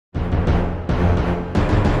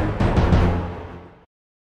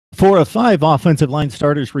4 of 5 offensive line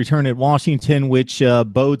starters return at Washington, which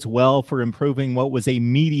bodes well for improving what was a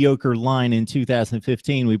mediocre line in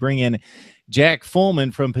 2015. We bring in Jack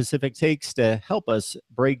Follman from Pacific Takes to help us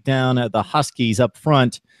break down the Huskies up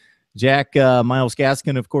front. Jack, Myles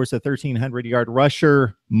Gaskin, of course, a 1,300-yard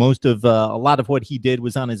rusher. A lot of what he did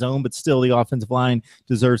was on his own, but still the offensive line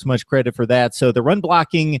deserves much credit for that. So the run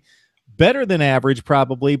blocking, better than average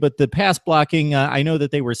probably, but the pass blocking, I know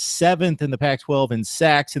that they were 7th in the Pac-12 in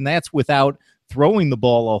sacks, and that's without throwing the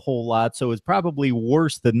ball a whole lot. So it's probably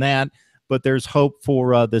worse than that, but there's hope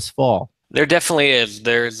for this fall. There definitely is.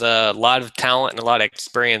 There's a lot of talent and a lot of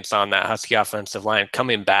experience on that Husky offensive line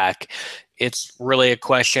coming back. It's really a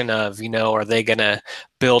question of, are they going to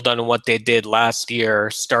build on what they did last year,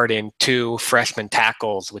 starting 2 freshman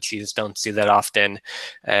tackles, which you just don't see that often.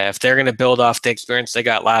 If they're going to build off the experience they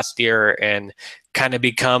got last year and kind of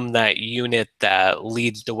become that unit that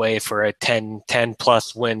leads the way for a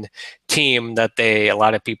 10-plus win team that a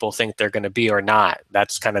lot of people think they're going to be or not,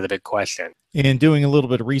 that's kind of the big question. And doing a little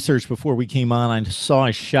bit of research before we came on, I saw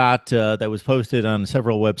a shot that was posted on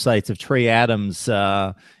several websites of Trey Adams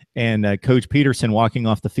and Coach Peterson walking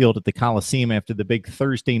off the field at the Coliseum after the big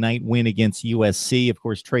Thursday night win against USC. Of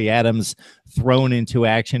course, Trey Adams thrown into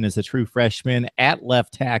action as a true freshman at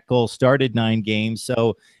left tackle, started 9 games.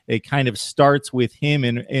 So it kind of starts with him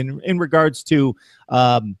in regards to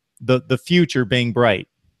the future being bright.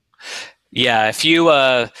 Yeah, if you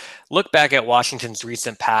look back at Washington's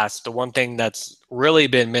recent past, the one thing that's really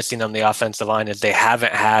been missing on the offensive line is they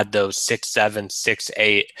haven't had those 6'7",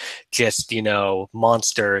 6'8", just,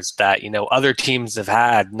 monsters that, other teams have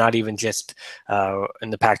had, not even just in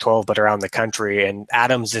the Pac-12, but around the country. And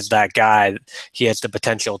Adams is that guy. He has the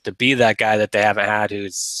potential to be that guy that they haven't had,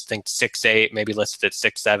 who's, I think, 6'8", maybe listed at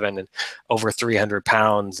 6'7", and over 300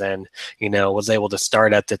 pounds, and, was able to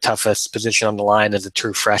start at the toughest position on the line as a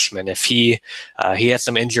true freshman. If he has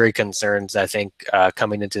some injury concerns, I think,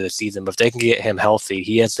 coming into the season, but if they can get him healthy,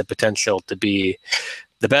 he has the potential to be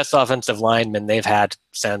the best offensive lineman they've had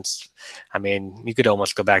since, you could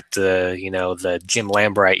almost go back to, the Jim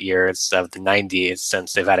Lambright years of the 90s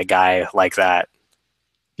since they've had a guy like that.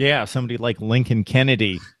 Yeah, somebody like Lincoln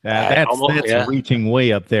Kennedy. That's reaching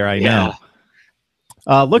way up there, I know.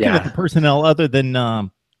 Looking at the personnel other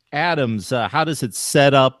than Adams, how does it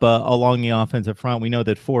set up along the offensive front? We know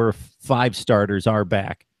that 4 or 5 starters are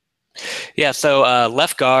back. Yeah, so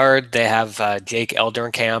left guard, they have Jake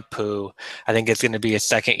Elderkamp, who I think is going to be his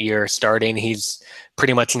 2nd year starting. He's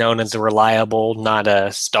pretty much known as a reliable, not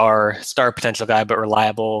a star potential guy, but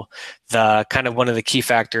reliable. The kind of one of the key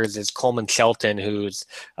factors is Coleman Shelton, who's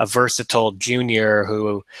a versatile junior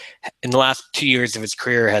who in the last 2 years of his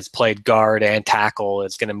career has played guard and tackle.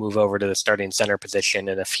 Is going to move over to the starting center position.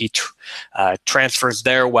 And if he transfers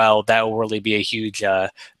there well, that will really be a huge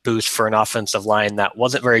boost for an offensive line that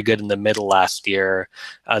wasn't very good in the middle last year.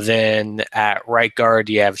 Then at right guard,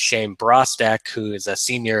 you have Shane Brostek, who is a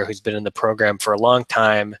senior who's been in the program for a long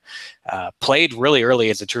time. Played really early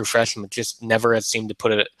as a true freshman, just never has seemed to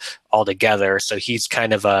put it all together. So he's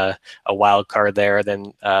kind of a wild card there.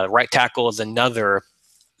 Then right tackle is another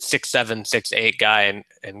 6'7", 6'8" guy,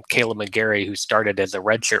 and Kaleb McGary, who started as a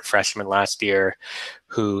redshirt freshman last year,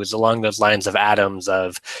 who's along those lines of Adams,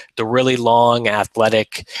 of the really long,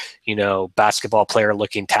 athletic, basketball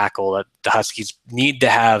player-looking tackle that the Huskies need to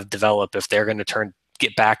have develop if they're going to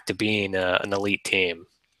get back to being an elite team.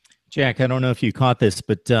 Jack, I don't know if you caught this,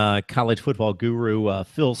 but college football guru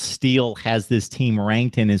Phil Steele has this team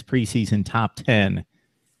ranked in his preseason top 10.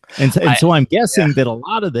 And so I'm guessing that a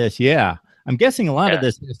lot of this, I'm guessing a lot of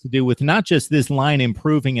this has to do with not just this line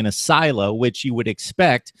improving in a silo, which you would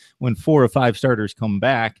expect when 4 or 5 starters come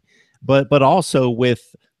back, but also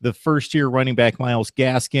with the first-year running back Myles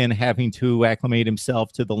Gaskin having to acclimate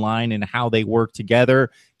himself to the line and how they work together.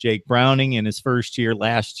 Jake Browning in his first year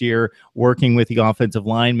last year working with the offensive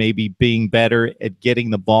line, maybe being better at getting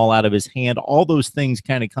the ball out of his hand. All those things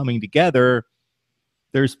kind of coming together.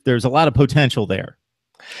 There's a lot of potential there.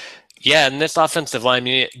 Yeah, and this offensive line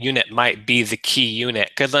unit might be the key unit,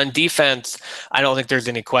 because on defense, I don't think there's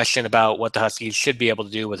any question about what the Huskies should be able to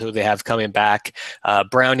do with who they have coming back.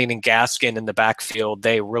 Browning and Gaskin in the backfield,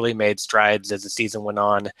 they really made strides as the season went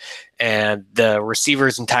on. And the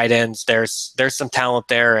receivers and tight ends, there's some talent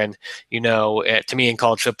there. And, to me in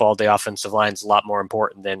college football, the offensive line is a lot more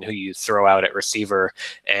important than who you throw out at receiver.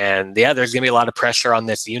 And, there's going to be a lot of pressure on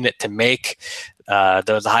this unit to make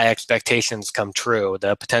those high expectations come true.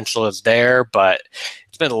 The potential is there, but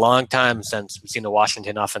it's been a long time since we've seen the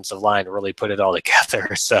Washington offensive line really put it all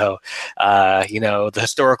together. So, the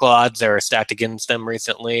historical odds are stacked against them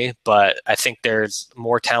recently, but I think there's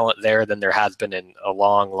more talent there than there has been in a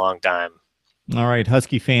long, long time. All right,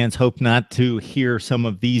 Husky fans hope not to hear some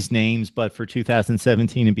of these names, but for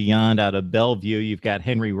 2017 and beyond, out of Bellevue, you've got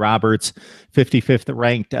Henry Roberts, 55th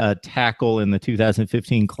ranked tackle in the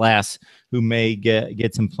 2015 class, who may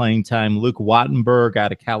get some playing time. Luke Wattenberg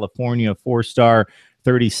out of California, 4-star,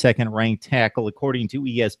 32nd ranked tackle. According to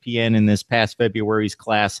ESPN, in this past February's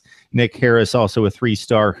class, Nick Harris, also a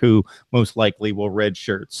 3-star, who most likely will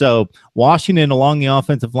redshirt. So Washington along the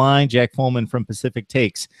offensive line, Jack Follman from Pacific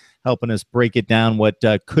Takes, helping us break it down what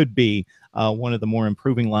could be one of the more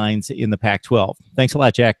improving lines in the Pac-12. Thanks a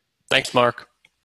lot, Jack. Thanks, Mark.